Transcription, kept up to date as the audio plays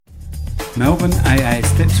Melbourne AA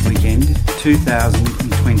Steps Weekend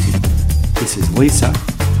 2020. This is Lisa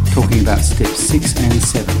talking about steps 6 and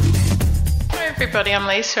 7. Hi everybody, I'm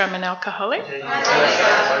Lisa, I'm an alcoholic.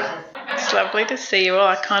 It's lovely to see you all.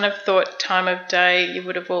 I kind of thought time of day you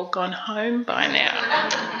would have all gone home by now.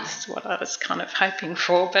 That's what I was kind of hoping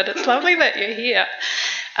for, but it's lovely that you're here.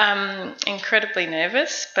 Incredibly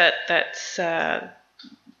nervous, but that's a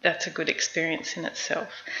good experience in itself.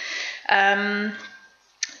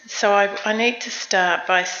 So I need to start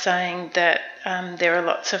by saying that there are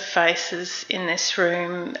lots of faces in this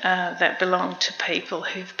room that belong to people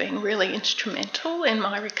who've been really instrumental in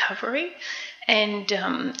my recovery, and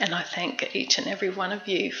I thank each and every one of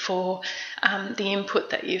you for the input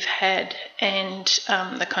that you've had and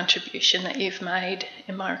the contribution that you've made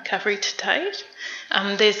in my recovery to date.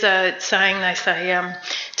 There's a saying, they say,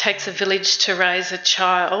 takes a village to raise a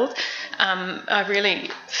child. I really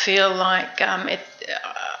feel like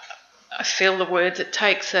I feel the words, it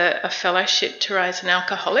takes a fellowship to raise an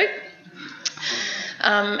alcoholic.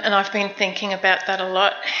 And I've been thinking about that a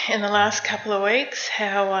lot in the last couple of weeks,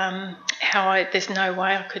 how there's no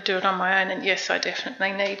way I could do it on my own, and yes, I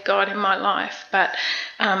definitely need God in my life, but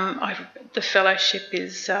the fellowship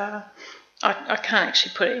is, I can't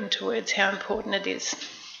actually put it into words how important it is.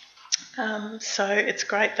 So it's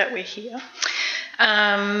great that we're here.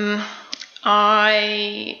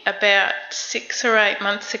 About 6 or 8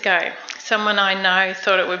 months ago, someone I know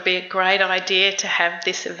thought it would be a great idea to have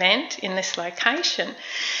this event in this location.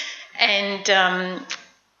 And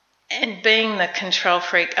being the control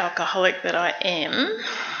freak alcoholic that I am,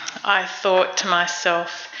 I thought to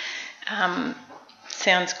myself,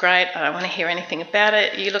 sounds great, I don't want to hear anything about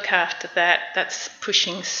it, you look after that. That's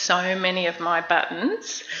pushing so many of my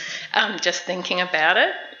buttons, just thinking about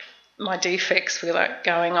it. My defects were like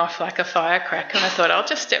going off like a firecracker, and I thought I'll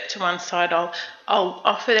just step to one side, I'll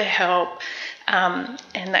offer to help, and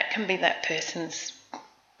that can be that person's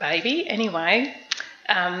baby. Anyway,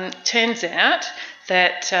 turns out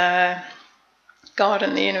that God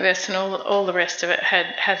and the universe and all the rest of it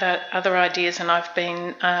had other ideas, and I've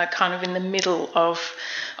been kind of in the middle of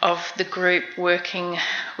the group, working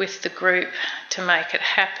with the group to make it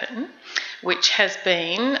happen, which has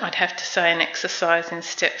been, I'd have to say, an exercise in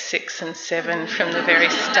step 6 and 7 from the very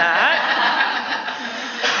start.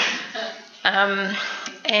 And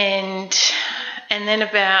then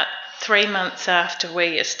about 3 months after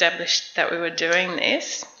we established that we were doing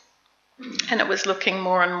this, and it was looking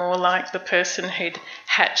more and more like the person who'd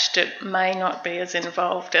hatched it may not be as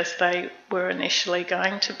involved as they were initially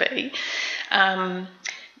going to be,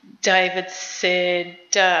 David said,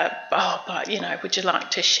 but, would you like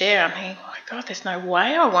to share? I mean, oh my God, there's no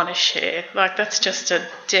way I want to share. Like, that's just a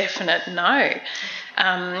definite no.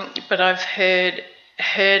 But I've heard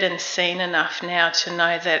and seen enough now to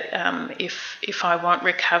know that if I want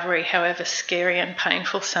recovery, however scary and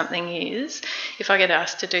painful something is, if I get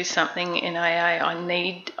asked to do something in AA, I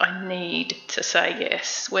need to say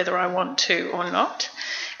yes, whether I want to or not.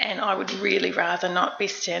 And I would really rather not be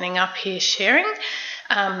standing up here sharing.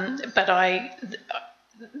 But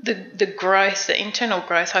the growth, the internal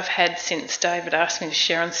growth I've had since David asked me to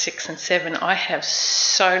share on 6 and 7, I have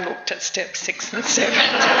so looked at step 6 and 7.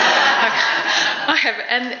 I have,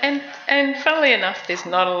 and funnily enough, there's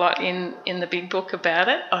not a lot in the big book about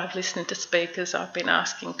it. I've listened to speakers, I've been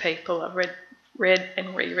asking people, I've read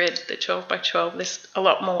and reread the 12 by 12. There's a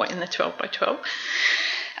lot more in the 12 by 12.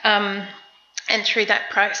 And through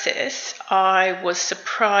that process, I was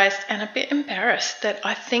surprised and a bit embarrassed that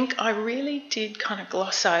I think I really did kind of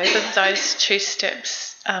gloss over those 2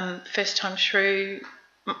 steps first time through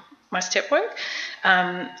my step work.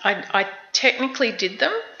 I technically did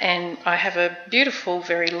them, and I have a beautiful,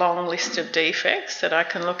 very long list of defects that I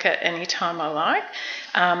can look at any time I like.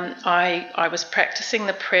 I was practicing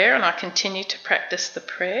the prayer, and I continue to practice the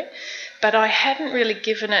prayer, but I hadn't really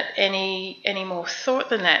given it any more thought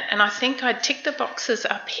than that. And I think I'd ticked the boxes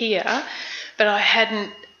up here, but I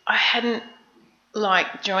hadn't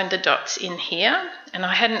like joined the dots in here, and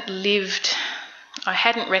I hadn't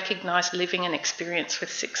recognised living an experience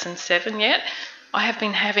with 6 and 7 yet. I have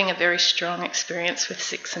been having a very strong experience with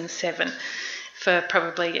 6 and 7 for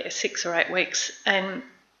probably 6 or 8 weeks, and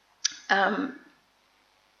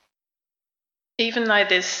even though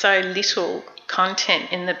there's so little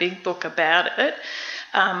content in the big book about it,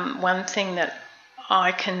 one thing that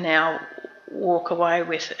I can now walk away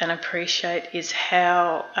with and appreciate is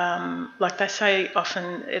how, like they say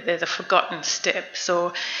often, they're the forgotten steps,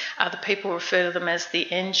 or other people refer to them as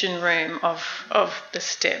the engine room of the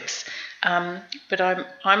steps. But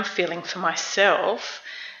I'm feeling for myself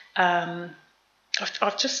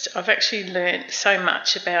I've actually learned so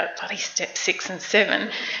much about bloody step 6 and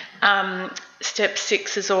 7. Step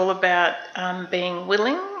 6 is all about being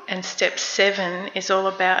willing, and step 7 is all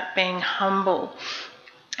about being humble.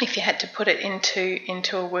 If you had to put it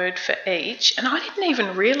into a word for each. And I didn't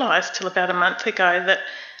even realise till about a month ago that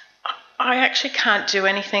I actually can't do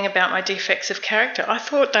anything about my defects of character. I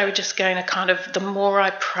thought they were just going to kind of, the more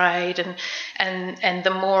I prayed and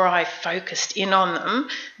the more I focused in on them,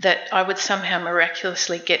 that I would somehow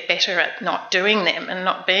miraculously get better at not doing them and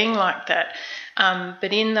not being like that.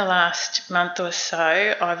 But in the last month or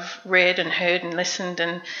so, I've read and heard and listened,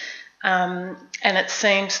 and it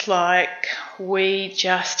seems like we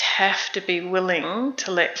just have to be willing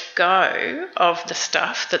to let go of the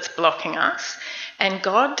stuff that's blocking us, and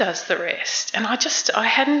God does the rest. And I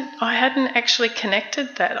hadn't actually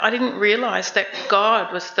connected that. I didn't realise that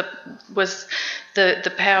God was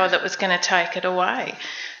the power that was going to take it away.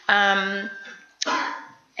 And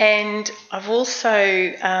I've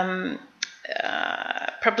also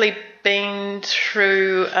probably been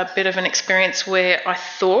through a bit of an experience where I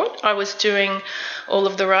thought I was doing all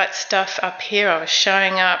of the right stuff up here. I was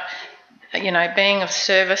showing up, being of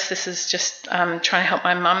service. This is just trying to help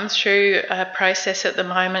my mum through a process at the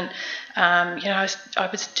moment. I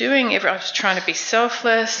was trying to be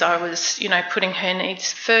selfless. I was, putting her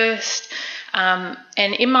needs first. And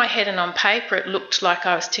in my head and on paper, it looked like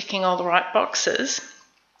I was ticking all the right boxes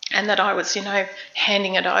and that I was,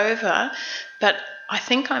 handing it over. But I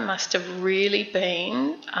think I must have really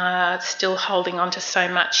been still holding on to so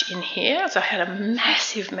much in here, as I had a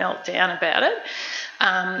massive meltdown about it,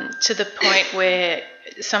 to the point where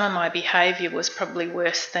some of my behaviour was probably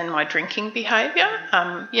worse than my drinking behaviour.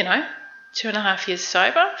 2.5 years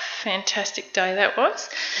sober, fantastic day that was.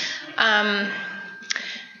 And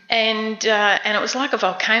it was like a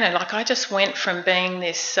volcano. Like, I just went from being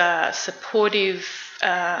this supportive,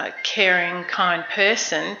 caring, kind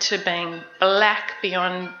person to being black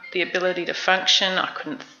beyond the ability to function. I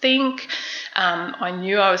couldn't think. I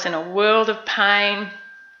knew I was in a world of pain.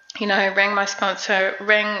 Rang my sponsor,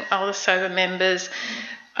 rang all the sober members,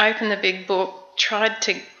 opened the big book, tried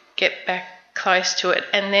to get back close to it,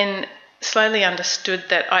 and then slowly understood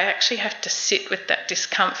that I actually have to sit with that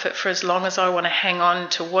discomfort for as long as I want to hang on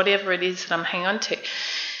to whatever it is that I'm hanging on to.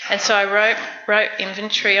 And so I wrote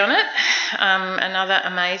inventory on it, another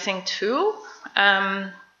amazing tool,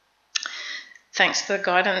 thanks to the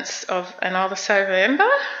guidance of another sober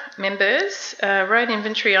members, wrote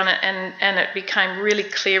inventory on it, and it became really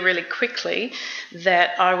clear really quickly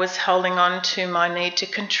that I was holding on to my need to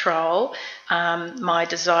control, my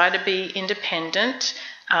desire to be independent,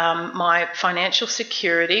 my financial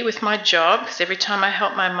security with my job, because every time I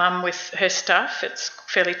help my mum with her stuff, it's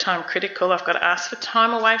fairly time critical. I've got to ask for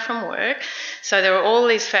time away from work. So there were all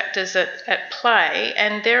these factors at play,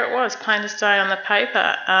 and there it was, plain as day on the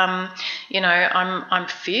paper. I'm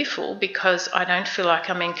fearful because I don't feel like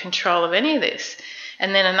I'm in control of any of this.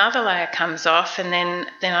 And then another layer comes off, and then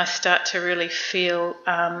I start to really feel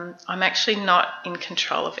I'm actually not in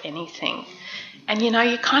control of anything. And, you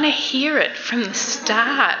kind of hear it from the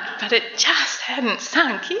start, but it just hadn't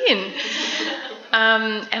sunk in.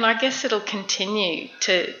 And I guess it'll continue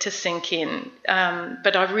to sink in.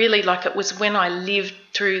 But I really, it was when I lived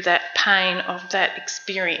through that pain of that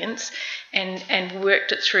experience and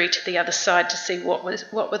worked it through to the other side to see what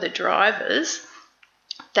were the drivers.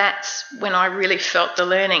 That's when I really felt the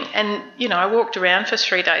learning. And, I walked around for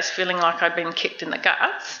 3 days feeling like I'd been kicked in the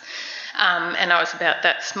guts. And I was about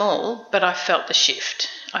that small, but I felt the shift.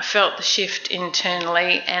 I felt the shift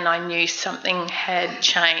internally, and I knew something had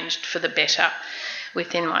changed for the better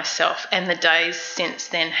within myself. And the days since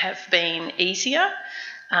then have been easier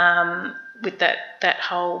with that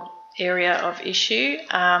whole area of issue.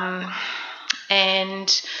 I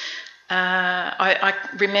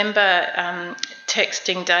remember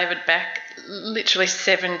texting David back literally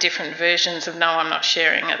 7 different versions of "No, I'm not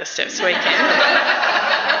sharing" at the Steps weekend.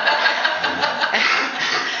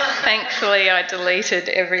 Thankfully, I deleted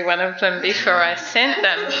every one of them before I sent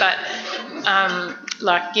them. But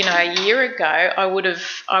a year ago, I would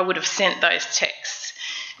have sent those texts,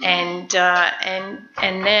 and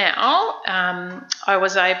now I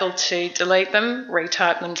was able to delete them,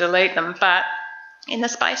 retype them, delete them. But in the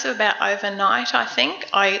space of about overnight, I think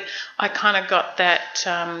I kind of got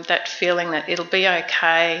that feeling that it'll be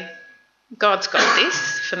okay. God's got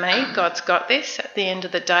this for me. God's got this. At the end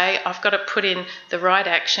of the day, I've got to put in the right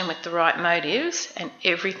action with the right motives, and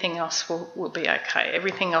everything else will be okay.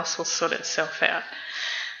 Everything else will sort itself out.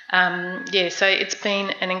 So it's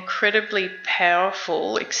been an incredibly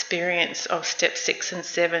powerful experience of step 6 and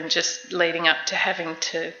 7, just leading up to having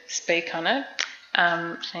to speak on it.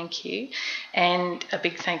 Thank you. And a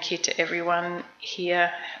big thank you to everyone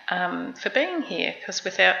here for being here, because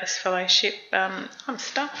without this fellowship, I'm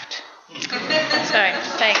stuffed. So,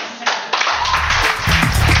 thanks.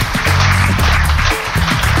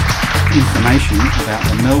 Information about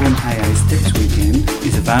the Melbourne AA Steps Weekend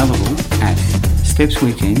is available at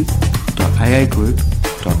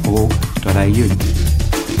stepsweekend.aagroup.org.au.